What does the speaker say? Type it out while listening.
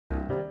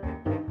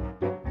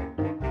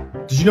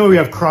Did you know we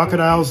have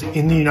crocodiles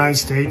in the United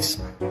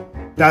States?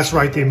 That's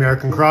right, the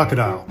American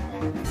crocodile.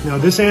 Now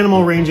this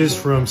animal ranges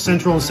from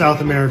Central and South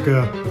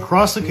America,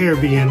 across the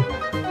Caribbean,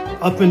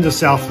 up into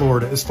South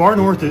Florida, as far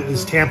north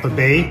as Tampa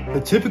Bay,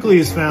 but typically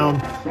is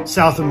found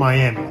south of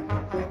Miami.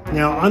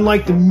 Now,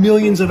 unlike the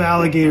millions of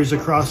alligators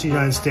across the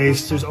United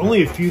States, there's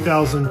only a few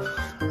thousand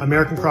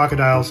American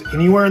crocodiles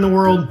anywhere in the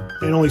world,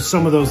 and only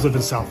some of those live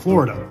in South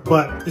Florida.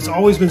 But it's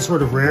always been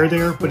sort of rare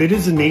there, but it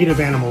is a native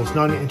animal, it's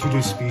not an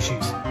introduced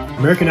species.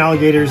 American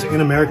alligators and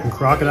American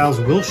crocodiles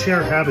will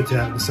share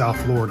habitat in South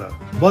Florida,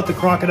 but the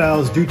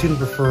crocodiles do tend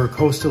to prefer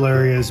coastal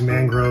areas,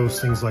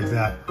 mangroves, things like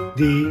that.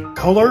 The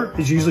color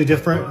is usually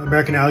different.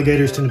 American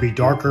alligators tend to be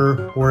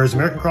darker, whereas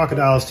American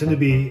crocodiles tend to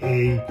be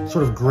a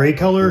sort of gray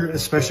color,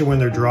 especially when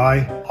they're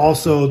dry.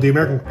 Also, the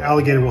American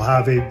alligator will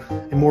have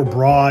a more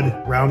broad,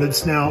 rounded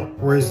snout,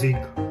 whereas the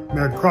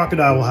American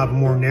crocodile will have a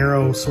more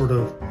narrow, sort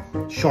of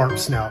sharp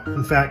snout.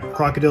 In fact,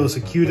 Crocodylus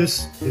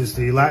acutus is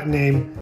the Latin name,